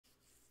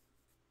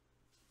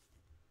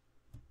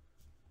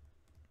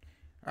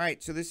All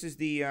right, so this is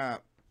the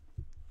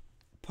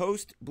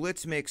post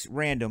Blitz Mix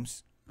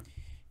randoms.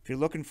 If you're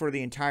looking for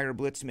the entire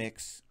Blitz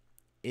Mix,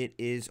 it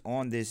is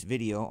on this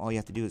video. All you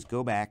have to do is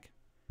go back,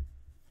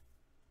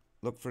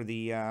 look for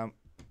the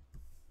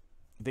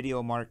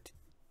video marked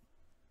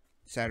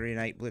Saturday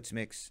Night Blitz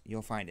Mix.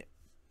 You'll find it.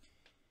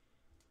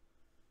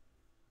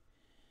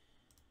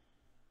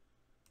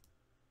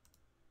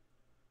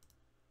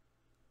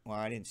 Well,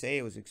 I didn't say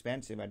it was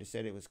expensive. I just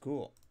said it was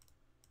cool.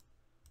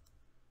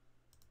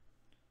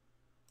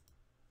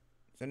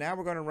 So now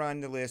we're going to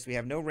run the list. We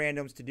have no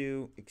randoms to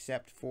do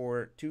except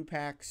for 2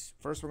 packs.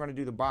 First, we're going to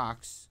do the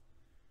box.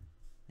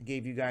 I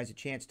gave you guys a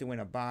chance to win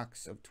a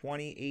box of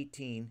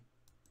 2018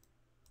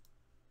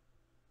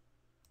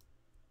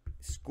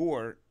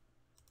 Score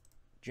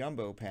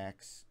Jumbo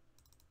Packs.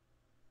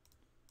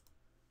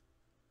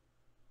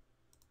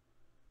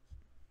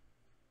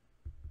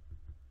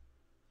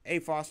 Hey,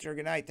 Foster,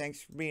 good night.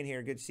 Thanks for being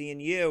here. Good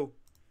seeing you,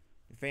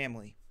 your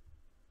family.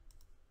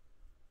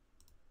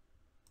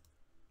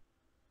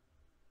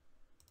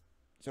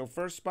 So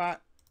first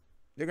spot,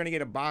 they're going to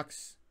get a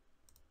box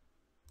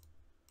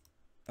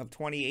of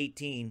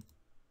 2018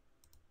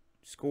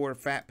 Score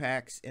Fat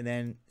Packs. And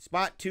then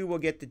spot 2 will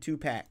get the 2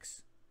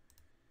 packs.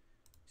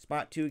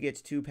 Spot 2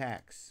 gets 2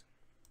 packs.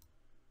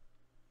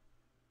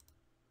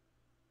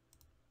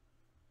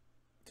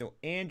 So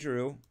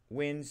Andrew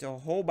wins a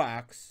whole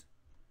box.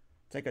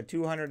 It's like a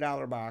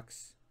 $200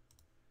 box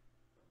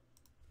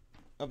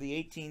of the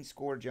 18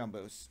 Score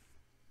Jumbos.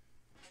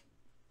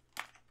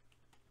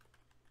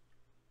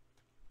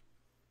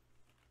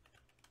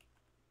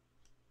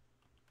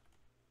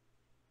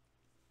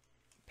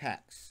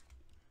 Packs.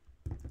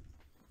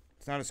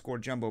 It's not a Score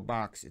Jumbo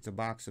box. It's a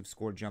box of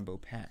Score Jumbo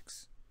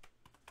packs.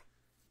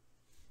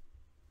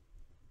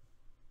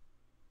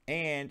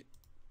 And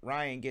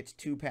Ryan gets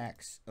 2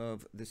 packs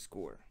of the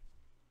Score.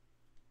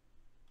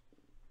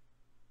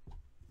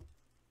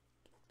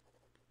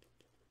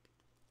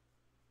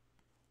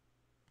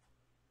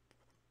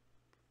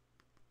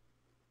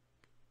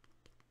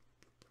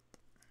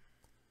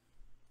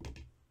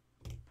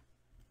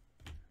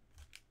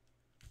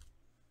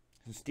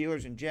 The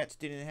Steelers and Jets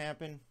didn't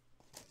happen.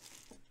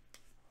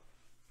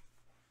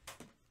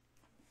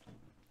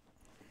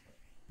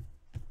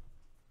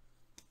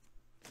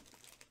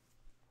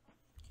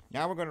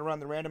 Now we're going to run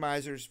the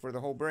randomizers for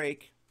the whole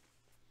break.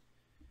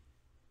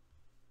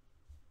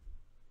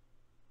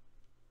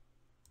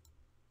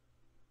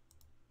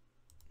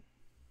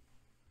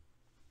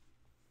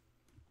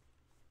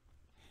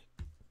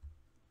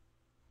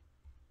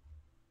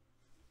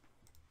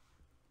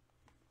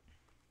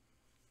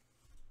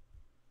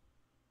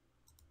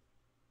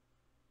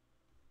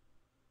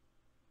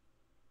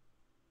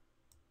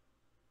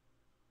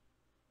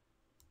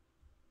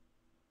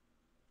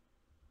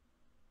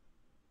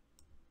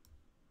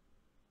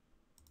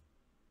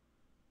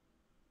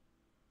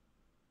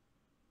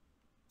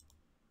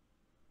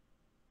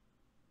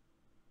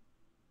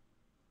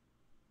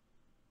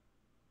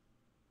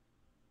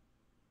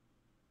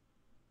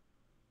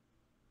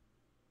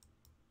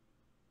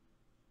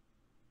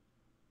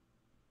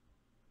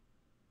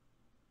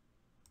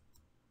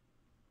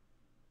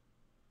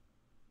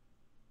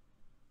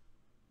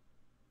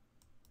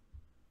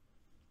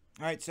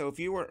 All right, so if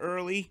you were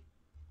early,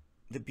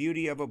 the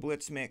beauty of a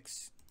Blitz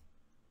Mix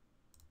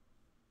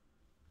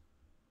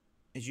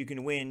is you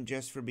can win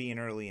just for being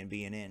early and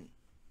being in.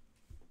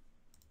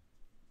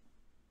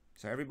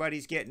 So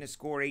everybody's getting a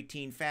Score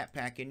 18 Fat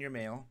Pack in your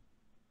mail.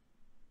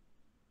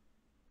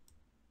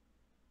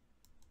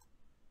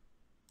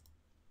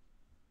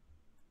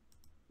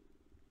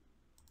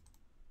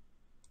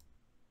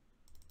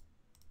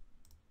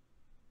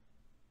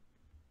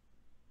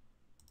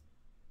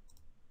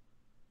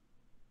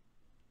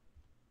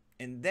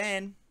 And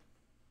then,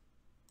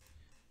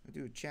 we'll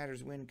do a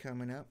Chatter's Win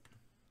coming up.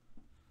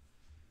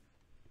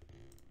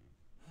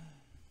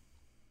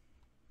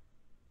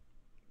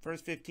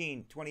 First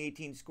 15,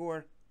 2018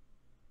 Score.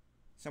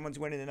 Someone's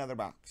winning another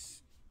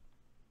box.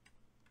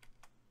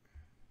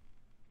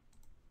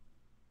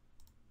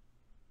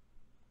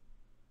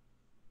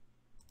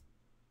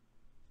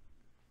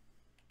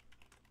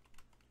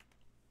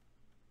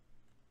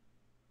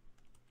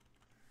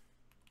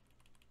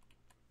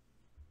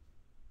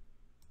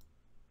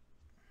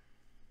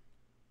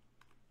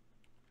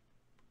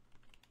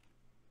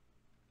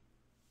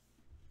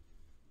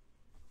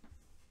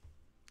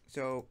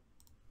 So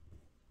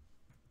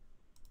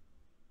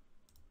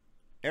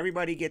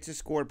everybody gets a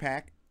Score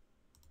pack.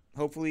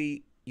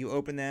 Hopefully you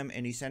open them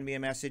and you send me a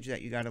message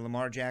that you got a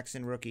Lamar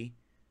Jackson rookie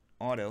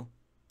auto,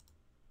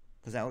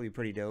 because that would be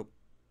pretty dope.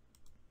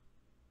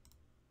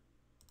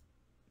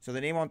 So the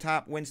name on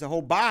top wins the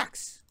whole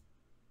box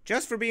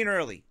just for being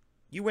early.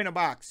 You win a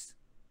box.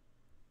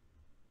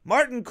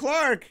 Martin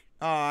Clark.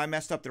 Oh, I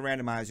messed up the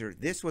randomizer.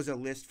 This was a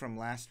list from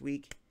last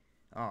week.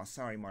 Oh,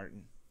 sorry,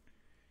 Martin.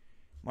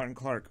 Martin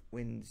Clark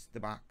wins the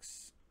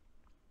box.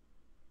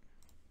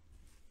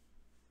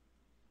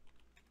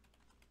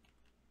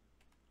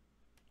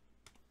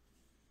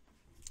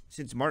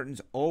 Since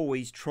Martin's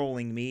always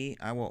trolling me,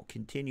 I will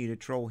continue to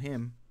troll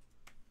him.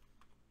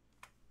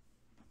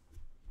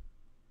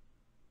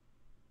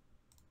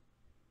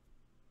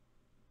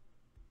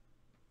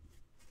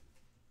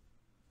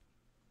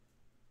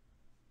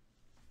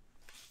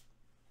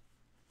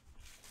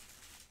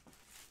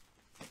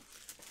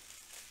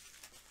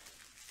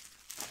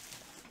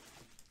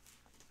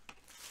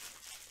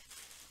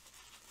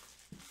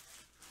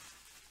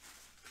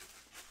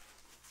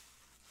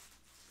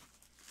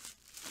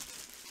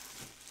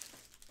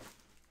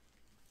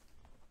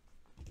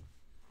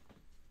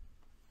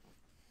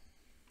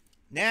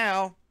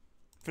 Now,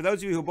 for those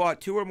of you who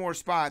bought 2 or more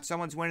spots,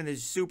 someone's winning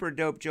this super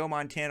dope Joe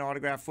Montana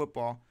autographed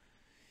football.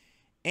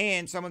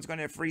 And someone's going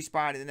to have a free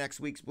spot in the next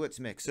week's Blitz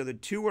Mix. So the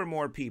 2 or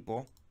more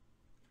people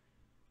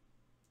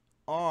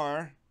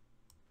are...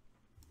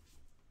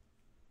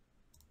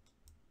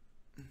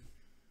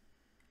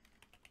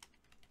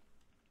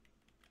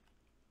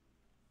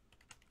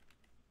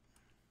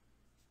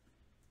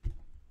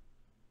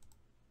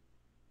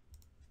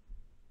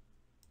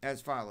 as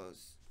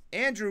follows.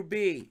 Andrew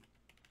B.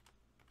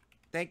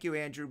 Thank you,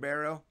 Andrew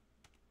Barrow.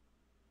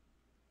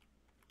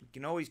 You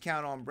can always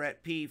count on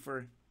Brett P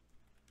for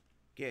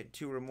getting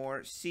 2 or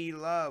more. C.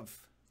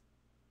 Love.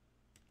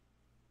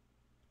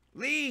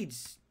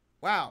 Leeds.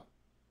 Wow.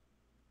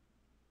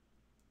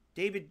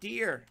 David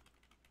Deere.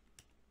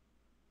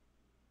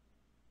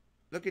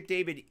 Look at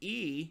David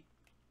E.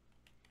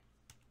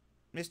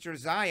 Mr.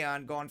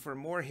 Zion going for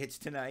more hits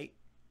tonight.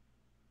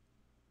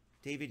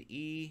 David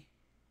E.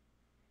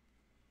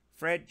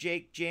 Fred,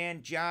 Jake,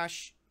 Jan,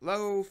 Josh,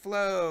 Low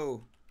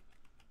Flow.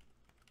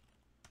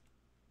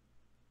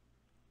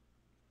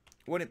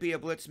 Wouldn't be a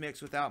Blitz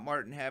Mix without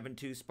Martin having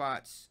 2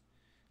 spots.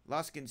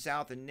 Luskin,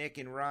 South, and Nick,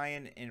 and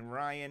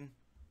Ryan.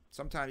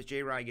 Sometimes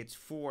J. Rye gets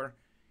 4.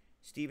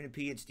 Stephen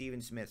P. and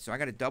Stephen Smith. So I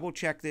got to double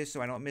check this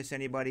so I don't miss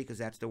anybody because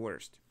that's the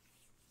worst.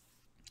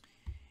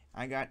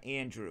 I got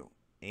Andrew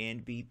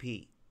and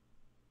BP.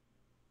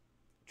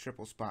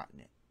 Triple spotting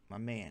it. My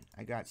man.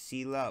 I got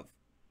C. Love.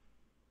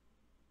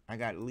 I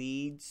got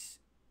Leeds.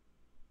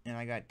 And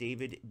I got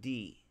David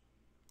D.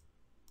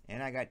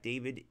 And I got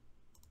David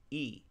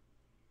E.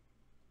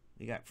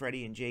 We got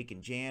Freddie and Jake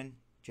and Jan.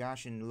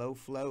 Josh and Low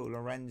Flow.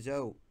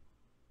 Lorenzo.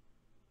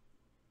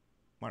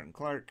 Martin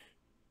Clark.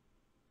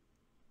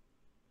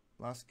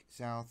 Lusk,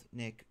 South,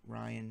 Nick,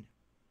 Ryan,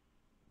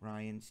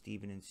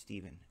 Stephen, and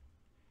Stephen.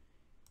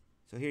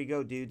 So here you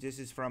go, dudes. This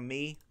is from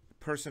me,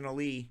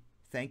 personally.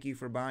 Thank you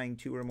for buying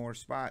 2 or more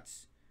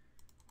spots.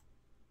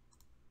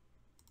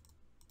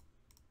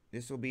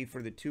 This will be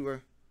for the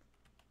Tua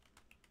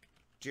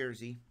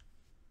jersey.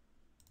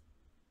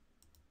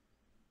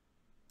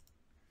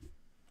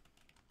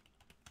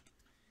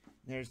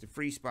 There's the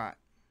free spot.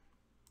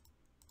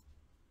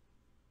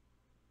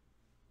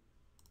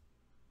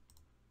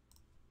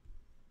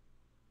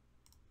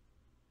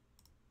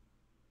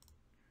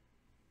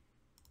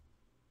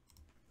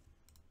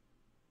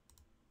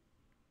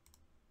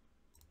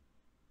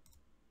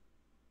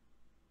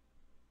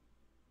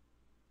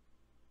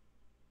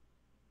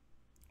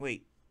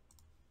 Wait,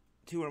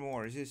 2 or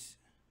more. Is this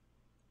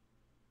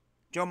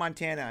Joe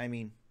Montana? I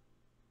mean,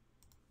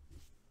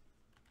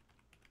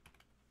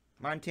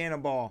 Montana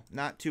ball,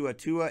 not Tua.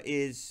 Tua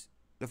is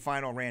the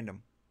final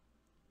random.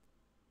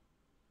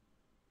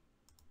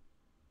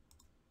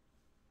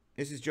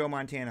 This is Joe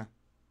Montana.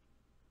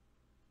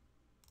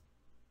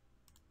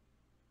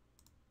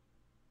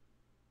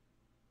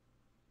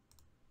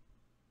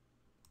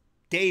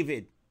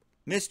 David,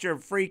 Mr.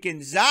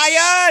 freaking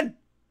Zion.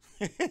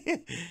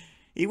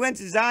 He went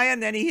to Zion,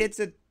 then he hits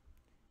a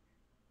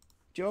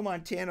Joe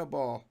Montana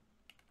ball.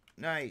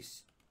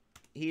 Nice.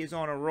 He is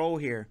on a roll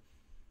here.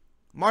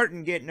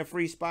 Martin getting a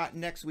free spot in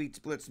next week's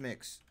Blitz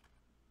Mix.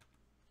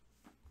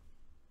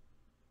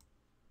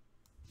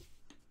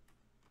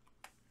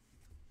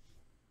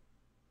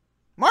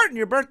 Martin,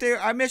 your birthday,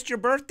 I missed your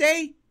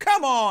birthday?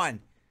 Come on.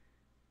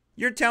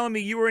 You're telling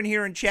me you were in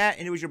here in chat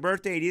and it was your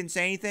birthday and you didn't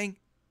say anything?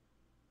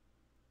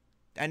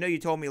 I know you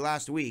told me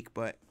last week,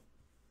 but...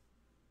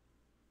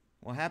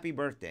 well, happy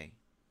birthday.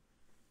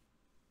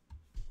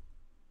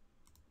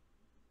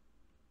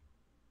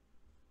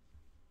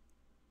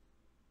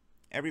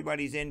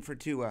 Everybody's in for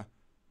Tua.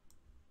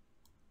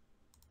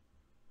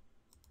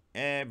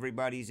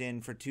 Everybody's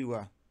in for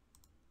Tua.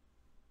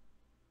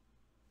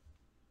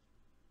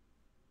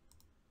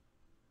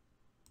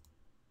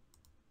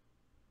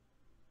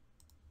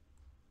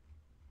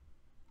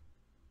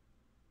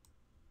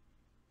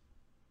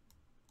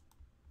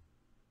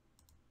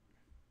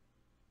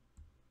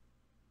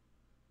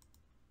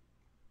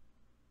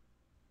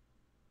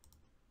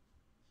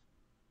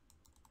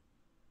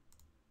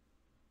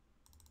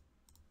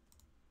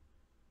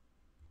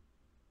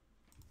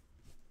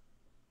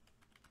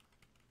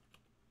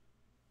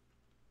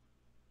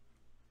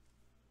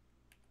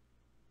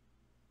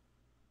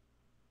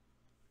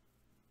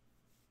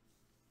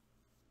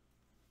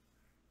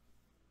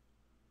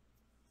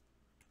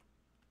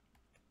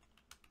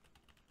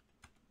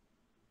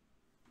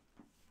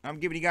 I'm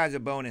giving you guys a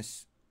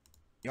bonus.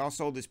 Y'all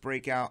sold this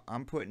breakout.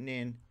 I'm putting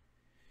in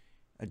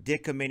a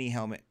Ditka mini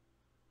helmet.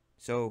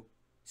 So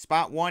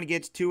spot 1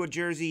 gets Tua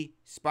jersey.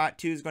 Spot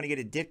 2 is going to get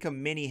a Ditka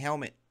mini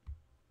helmet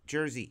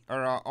jersey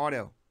or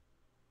auto.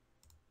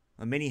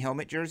 A mini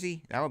helmet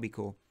jersey? That would be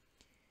cool.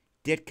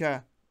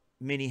 Ditka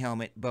mini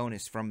helmet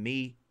bonus from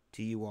me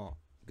to you all.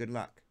 Good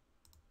luck.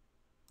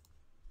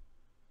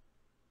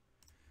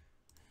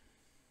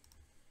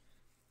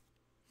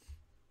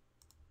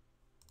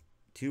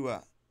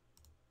 Tua.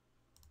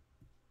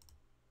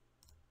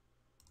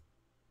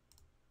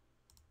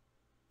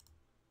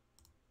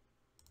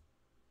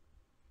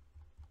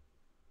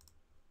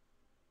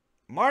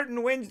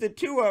 Martin wins the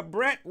Tua.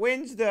 Brett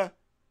wins the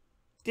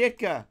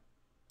Ditka.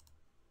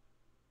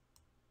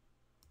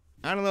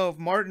 I don't know if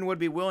Martin would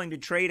be willing to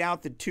trade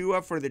out the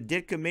Tua for the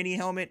Ditka mini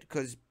helmet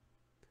because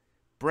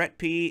Brett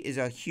P is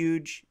a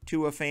huge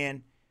Tua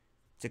fan.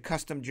 It's a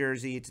custom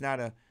jersey. It's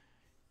not a,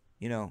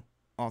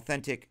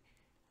 authentic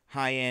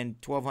high-end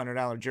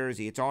 $1,200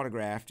 jersey. It's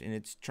autographed, and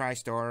it's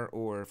TriStar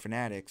or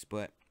Fanatics,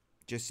 but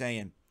just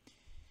saying.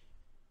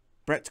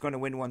 Brett's going to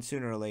win one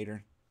sooner or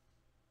later.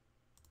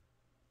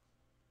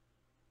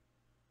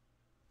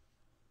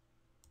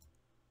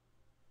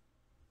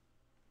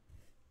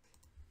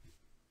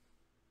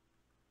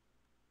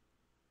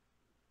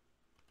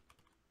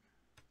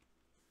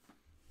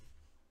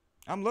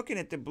 I'm looking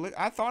at the Blitz.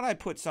 I thought I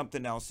put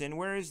something else in.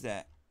 Where is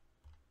that?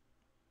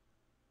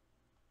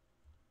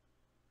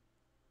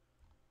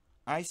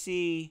 I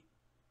see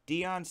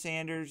Deion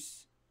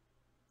Sanders.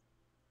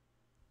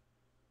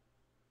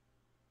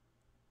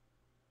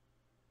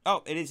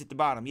 Oh, it is at the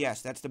bottom.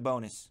 Yes, that's the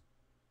bonus.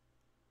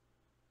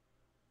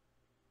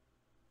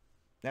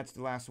 That's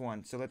the last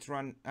one. So let's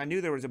run. I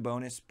knew there was a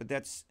bonus, but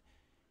that's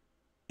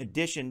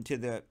addition to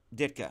the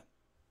Ditka.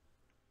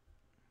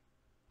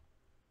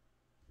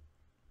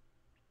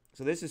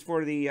 So this is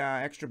for the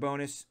extra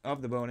bonus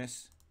of the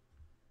bonus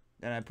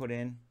that I put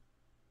in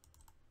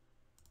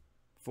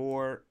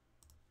for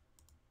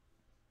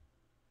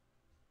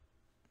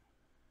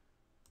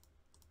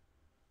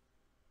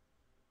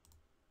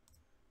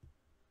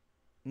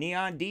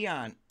Neon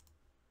Deion.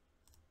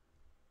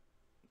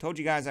 Told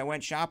you guys I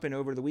went shopping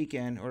over the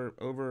weekend or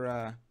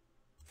over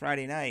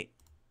Friday night.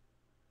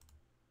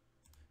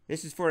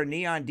 This is for a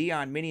Neon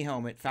Deion mini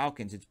helmet,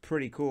 Falcons. It's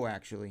pretty cool,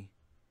 actually.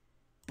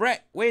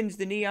 Brett wins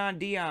the Neon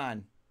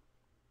Deion.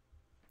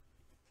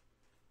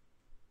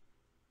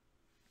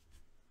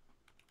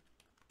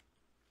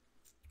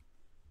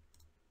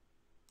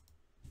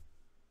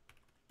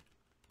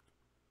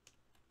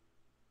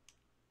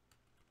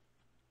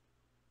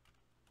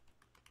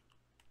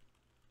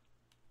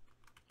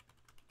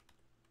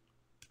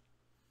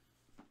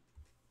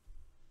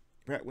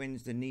 Brett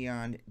wins the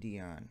Neon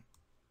Deion.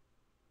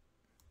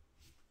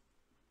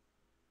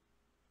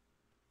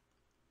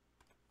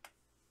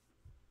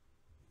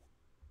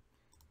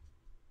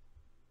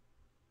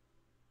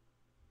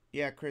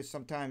 Yeah, Chris,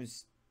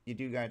 sometimes you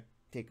do got to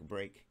take a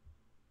break.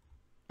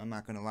 I'm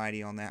not going to lie to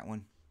you on that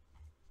one.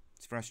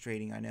 It's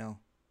frustrating, I know.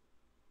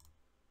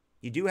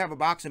 You do have a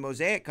box of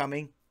Mosaic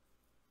coming,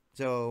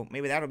 so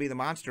maybe that'll be the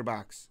monster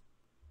box.